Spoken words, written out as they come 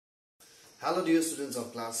Hello dear students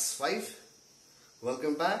of class 5,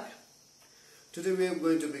 welcome back. Today we are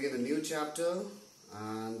going to begin a new chapter,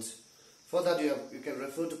 and for that you can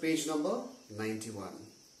refer to page number 91.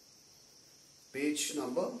 Page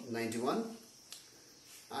number 91,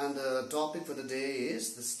 and the topic for the day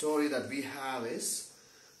is, the story that we have is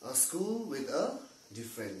A School with a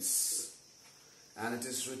Difference, and it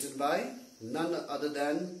is written by none other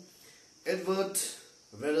than Edward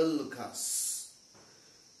Verrell Lucas.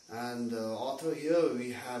 And the author here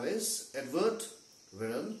we have is Edward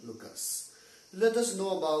Verrell Lucas. Let us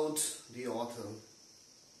know about the author.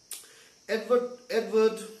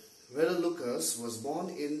 Edward Verrell Lucas was born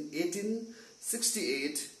in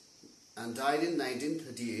 1868 and died in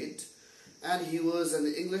 1938, and he was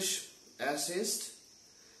an English essayist,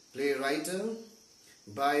 playwright,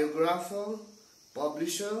 biographer,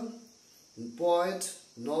 publisher, poet,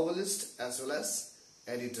 novelist, as well as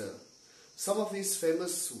editor. Some of his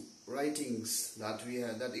famous writings that we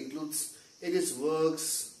have, that includes in his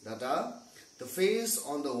works that are The Face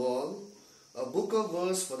on the Wall, A Book of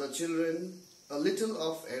Verse for the Children, A Little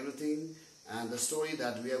of Everything, and the story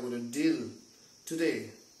that we are going to deal today,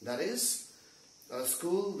 that is A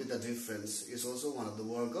School with a Difference, is also one of the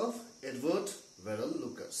work of Edward Verrell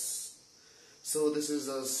Lucas. So this is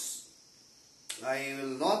I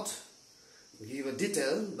will not give a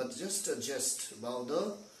detail, but just a gist about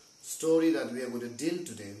the story that we are going to deal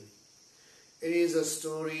today. It is a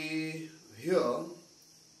story here.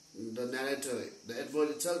 The narrator, the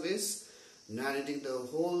Edward itself, is narrating the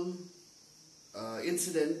whole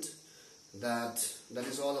incident that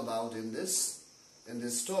is all about in this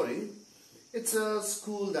story. It's a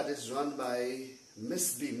school that is run by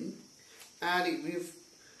Miss Beam, and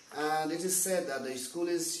it is said that the school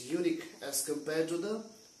is unique as compared to the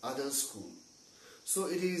other school. So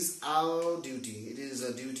it is our duty, it is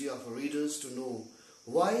a duty of readers to know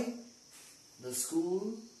why the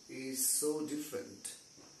school is so different.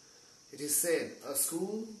 It is said, a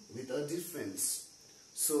school with a difference.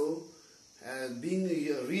 So, being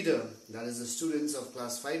a reader, that is the students of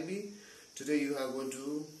class 5B, today you have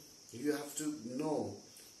to know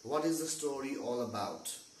what is the story all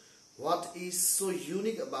about. What is so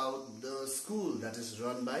unique about the school that is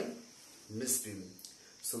run by Miss Beam.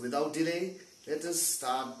 So without delay, let us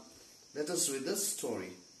read the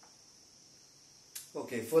story.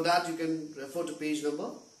 Okay, for that you can refer to page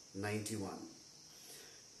number 91.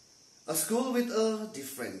 A School with a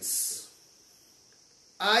Difference.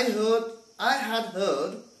 I had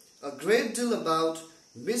heard a great deal about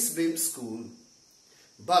Miss Beam's school,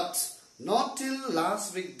 but not till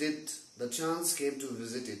last week did the chance came to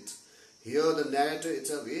visit it. Here the narrator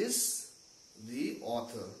itself is the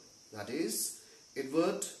author, that is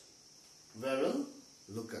Edward Verrell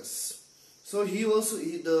Lucas. So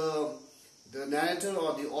the narrator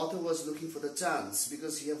or the author was looking for the chance,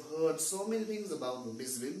 because he have heard so many things about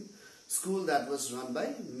Miss Beam school that was run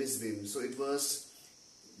by Miss Beam. So it was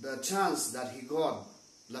the chance that he got.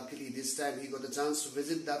 Luckily this time he got the chance to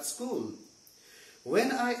visit that school.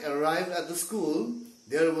 When I arrived at the school,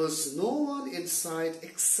 there was no one inside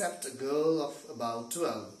except a girl of about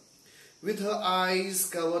 12, with her eyes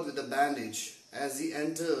covered with a bandage. As he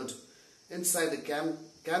entered inside the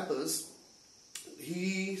campus,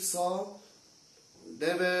 he saw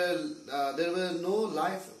there were no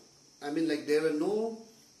life. There were no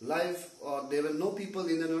life, or there were no people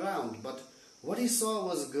in and around. But what he saw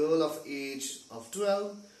was a girl of age of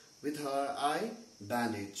 12 with her eye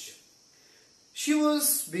bandaged. She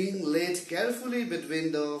was being laid carefully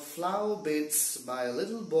between the flower beds by a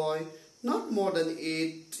little boy not more than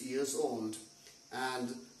 8 years old,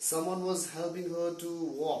 and someone was helping her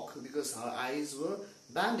to walk because her eyes were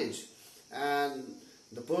bandaged. And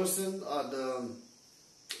the person or the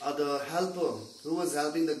other helper who was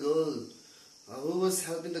helping the girl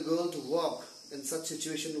to walk in such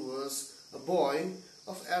situation was a boy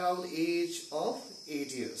of around age of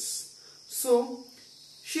 8 years. So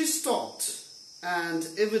she stopped and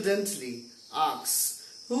evidently asked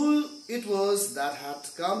who it was that had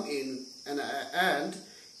come in, and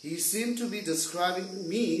he seemed to be describing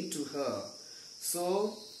me to her.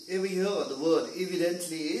 So here we hear the word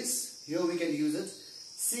evidently is, here we can use it,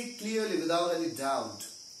 see clearly without any doubt,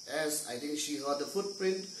 as I think she heard the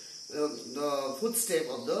footprint, the footstep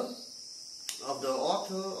of the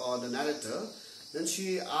author or the narrator. Then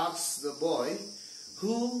she asks the boy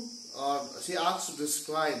she asks to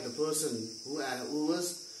describe the person who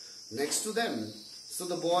was next to them. So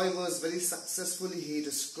the boy was very successfully, he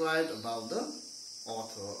described about the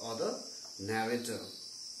author or the narrator.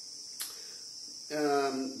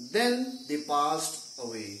 Then they passed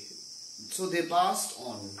away. So they passed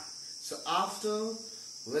on. So after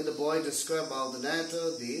When the boy described about the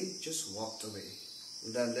narrator, they just walked away.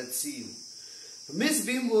 Then let's see. Miss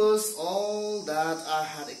Beam was all that I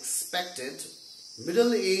had expected,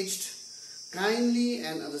 middle-aged, kindly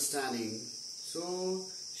and understanding. So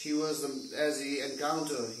she was, as he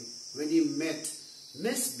encountered, when he met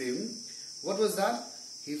Miss Beam, what was that?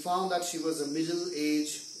 He found that she was a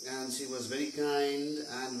middle-aged and she was very kind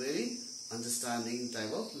and very understanding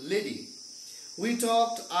type of lady. We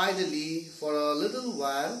talked idly for a little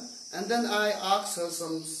while, and then I asked her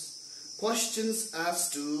some questions as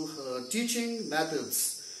to her teaching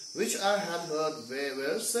methods, which I had heard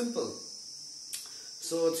were simple.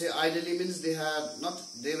 So say idly means they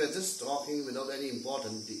were just talking without any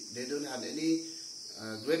importance. They don't have any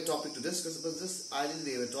great topic to discuss, but just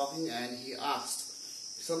idly they were talking, and he asked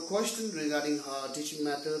some question regarding her teaching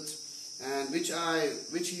methods, and which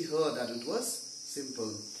he heard that it was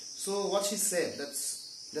simple. So what she said,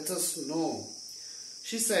 let us know.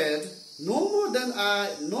 She said, no more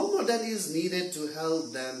than is needed to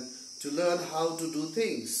help them to learn how to do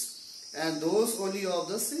things, and those only of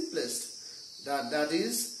the simplest. That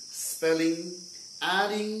is spelling,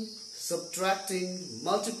 adding, subtracting,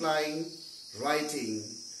 multiplying, writing.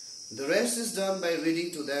 The rest is done by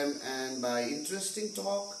reading to them and by interesting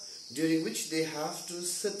talk, during which they have to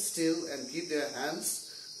sit still and keep their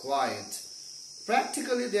hands quiet.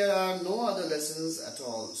 Practically there are no other lessons at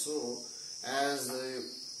all. So as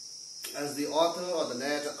the author or the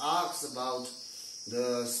narrator asks about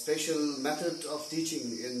the special method of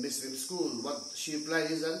teaching in Miss Beam's school, what she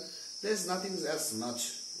replied is that there's nothing as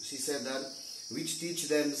much. She said that we teach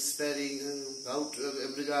them spelling,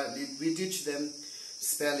 we teach them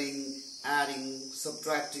spelling, adding,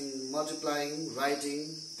 subtracting, multiplying,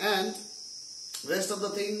 writing, and rest of the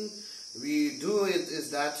thing we do is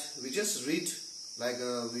that we just read like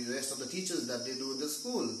the rest of the teachers that they do in the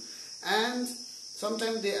school, and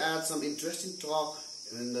sometimes they add some interesting talk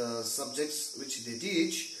in the subjects which they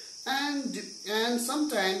teach, and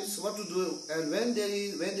sometimes what to do, and when there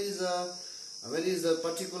is a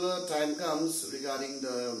particular time comes regarding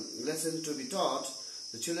the lesson to be taught,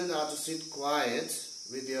 the children are to sit quiet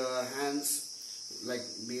with their hands like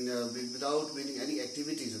without doing any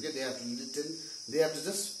activities. Okay, they have to listen. They have to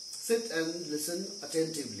just sit and listen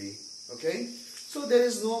attentively. Okay, so there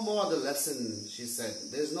is no more other lesson. She said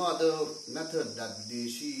there is no other method that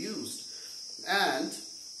she used, and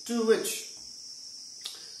to which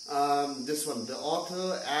the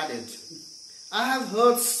author added, I have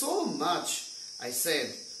heard so much, I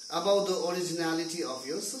said, about the originality of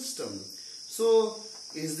your system. So,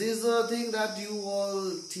 is this the thing that you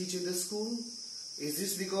all teach in the school? Is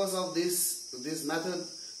this because of this method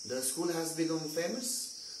the school has become famous?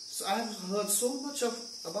 So, I have heard so much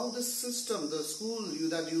about this system, the school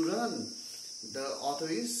that you run. The author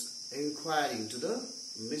is inquiring to the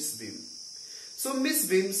Miss Beam. So, Miss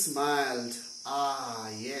Beam smiled. Ah,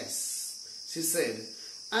 yes, she said,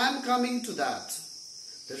 I am coming to that.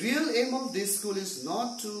 The real aim of this school is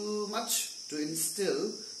not too much to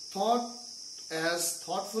instill thought as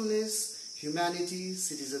thoughtfulness, humanity,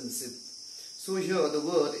 citizenship. So here the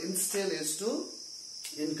word instill is to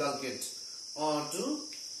inculcate, or to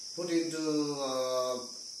put into,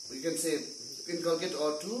 you can say inculcate,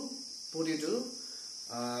 or to put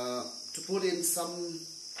in some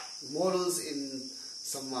morals in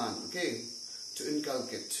someone. Okay, to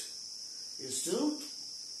inculcate is to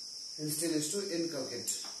instill, is to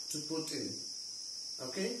inculcate, to put in.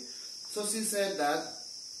 Okay, so she said that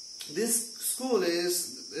this school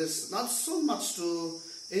is not so much to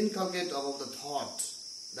inculcate about the thought,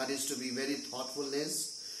 that is to be very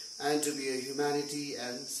thoughtfulness and to be a humanity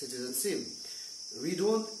and citizenship. We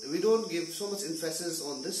don't give so much emphasis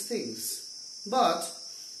on these things, but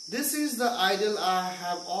this is the ideal I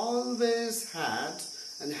have always had,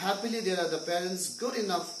 and happily there are the parents good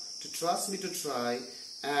enough to trust me to try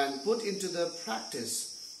and put into the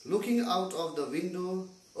practice. Looking out of the window,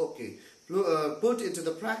 okay, put into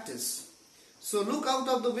the practice. So look out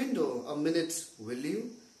of the window a minute, will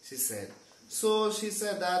you? She said. So she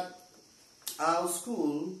said that our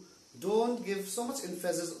school don't give so much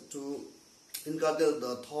emphasis to inculcate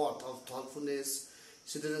the thought of thoughtfulness,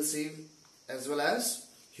 citizenship, as well as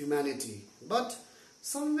humanity. But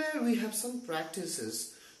somewhere we have some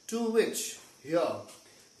practices to which here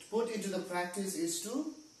to put into the practice is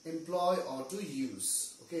to employ or to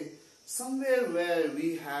use. Okay, somewhere where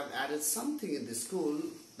we have added something in the school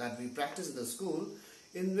that we practice in the school,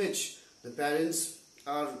 in which the parents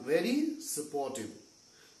are very supportive.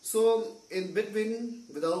 So in between,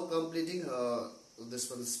 without completing her this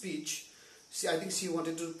one speech, I think she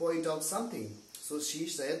wanted to point out something. So she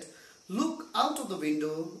said, look out of the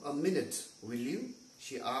window a minute, will you?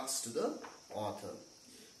 she asks to the author.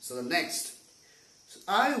 So the next.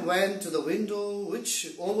 I went to the window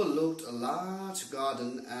which overlooked a large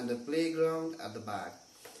garden and a playground at the back.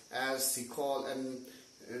 As she called, and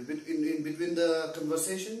in between the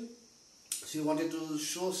conversation, she wanted to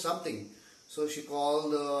show something. So she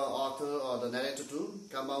called the author or the narrator to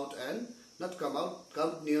come out and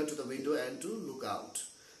come near to the window and to look out.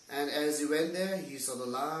 And as he went there, he saw the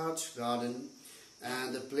large garden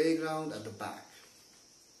and the playground at the back.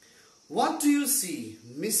 What do you see?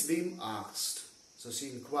 Miss Beam asked. So she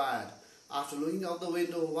inquired. After looking out the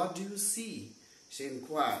window, what do you see? She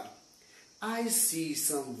inquired. I see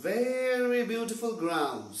some very beautiful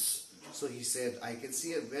grounds. So he said, I can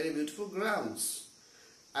see a very beautiful grounds.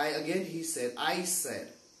 He said, I said,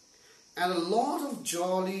 and a lot of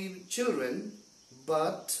jolly children,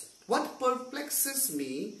 but what perplexes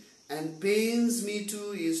me and pains me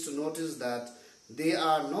too is to notice that they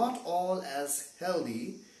are not all as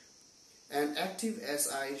healthy and active as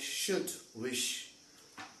I should wish.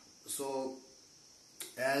 So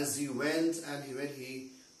as he went and he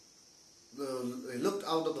looked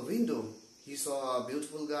out of the window, he saw a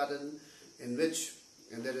beautiful garden in which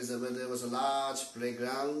there was a large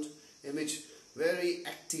playground in which very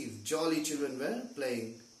active, jolly children were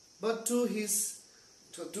playing. But the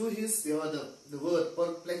word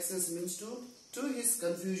perplexes means to his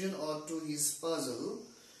confusion or to his puzzle,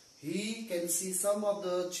 he can see some of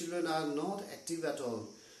the children are not active at all.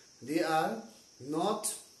 They are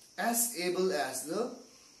not as able as the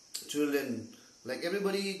children. Like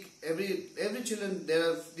every children,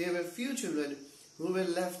 there were few children who were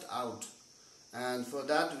left out, and for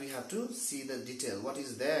that we have to see the detail, what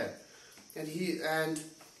is there, and he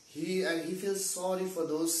feels sorry for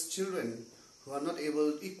those children who are not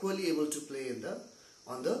equally able to play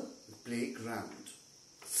on the playground.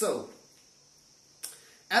 So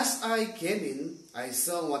as I came in, I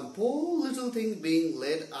saw one poor little thing being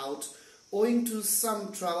led out owing to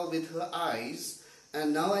some trouble with her eyes.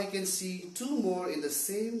 And now I can see two more in the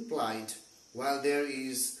same plight, while there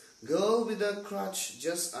is girl with a crutch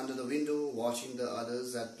just under the window watching the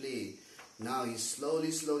others at play. Now he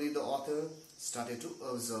slowly the author started to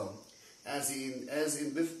observe. As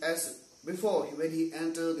before, when he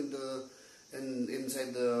entered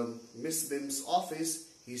inside the Miss Bim's office,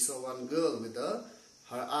 he saw one girl with her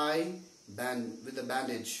eye with a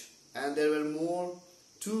bandage, and there were more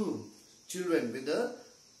two children with the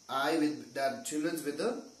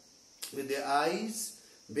with their eyes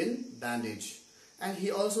been bandaged. And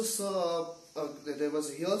he also saw a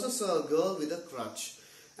girl with a crutch.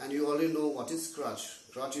 And you already know what is crutch.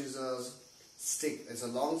 Crutch is a stick. It's a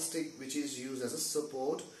long stick which is used as a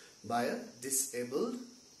support by a disabled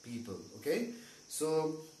people. Okay.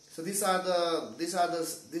 So these are the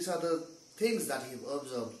things that he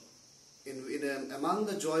observed. Among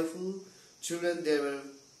the joyful children, there were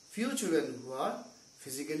few children who are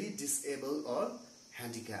physically disabled or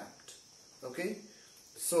handicapped. Okay,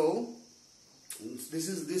 so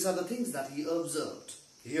these are the things that he observed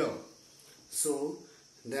here. So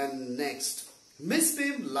then next, Miss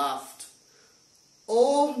Bim laughed.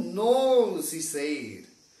 Oh no, she said.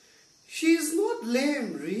 She is not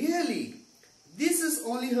lame, really. This is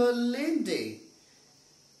only her lame day.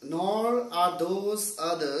 Nor are those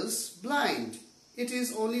others blind. It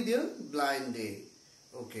is only their blind day.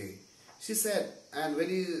 Okay, she said. And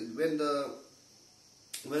when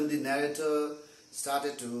the narrator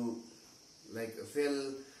started to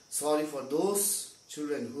feel sorry for those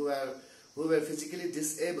children who were physically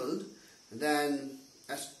disabled, then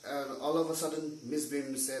all of a sudden Miss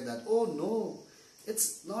Bim said that, oh no,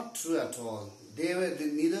 it's not true at all. Neither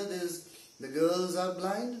the girls are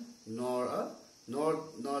blind, nor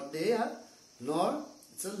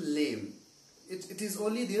it's a lame. It is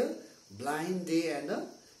only their blind day and a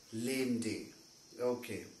lame day.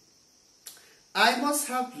 Okay. I must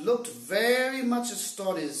have looked very much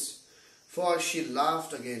astonished, for she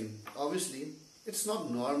laughed again. Obviously, it's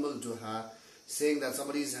not normal to her saying that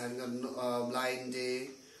somebody is having a blind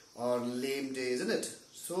day or lame day, isn't it?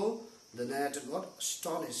 So the narrator got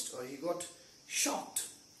astonished, or he got shocked.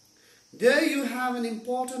 There you have an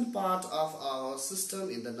important part of our system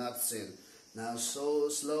in the nutshell. Now, so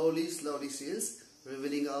slowly she is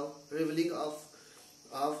revealing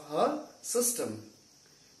of her system.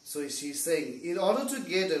 So she's saying, in order to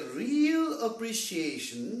get a real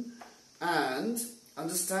appreciation and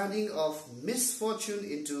understanding of misfortune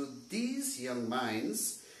into these young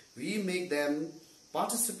minds, we make them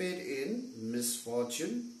participate in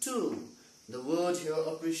misfortune too. The word here,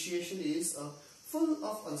 appreciation, is full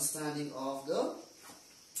of understanding of the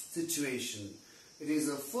situation. It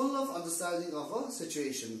is full of understanding of a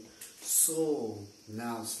situation. So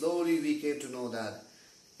now slowly we came to know that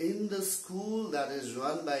in the school that is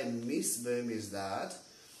run by Miss Bim is that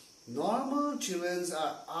normal children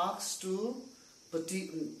are asked to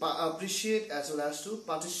appreciate as well as to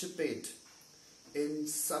participate in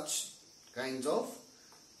such kinds of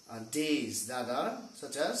days that are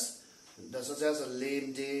such as a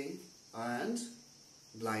lame day and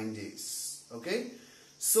blind days. Okay,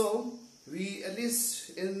 so we, at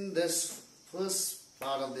least in this first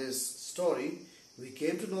part of this story, we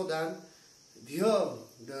came to know that here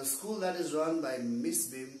the school that is run by Miss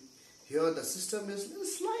Bim, here the system is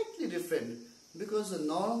slightly different, because the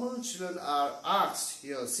normal children are asked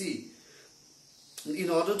here, see, in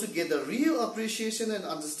order to get the real appreciation and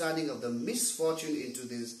understanding of the misfortune into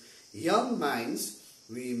these young minds,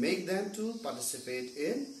 we make them to participate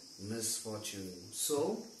in misfortune.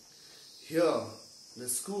 So here the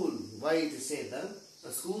school, why it is said that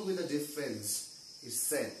a school with a difference is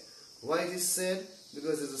said. Why it is said?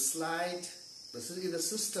 Because there's a slight, in the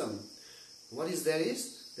system, what is there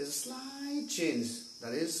is, there's a slight change.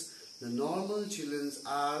 That is, the normal children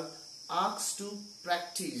are asked to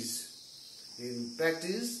practice and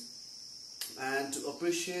to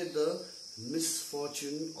appreciate the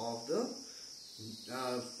misfortune of the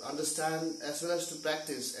understand, as well as to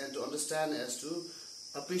practice and to understand as to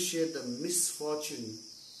appreciate the misfortune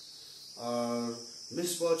or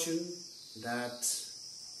misfortune that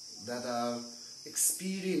are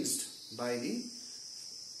experienced by the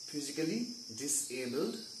physically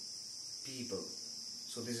disabled people.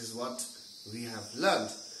 So this is what we have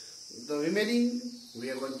learned. The remaining we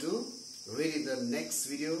are going to read in the next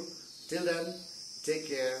video. Till then, take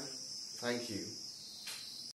care. Thank you.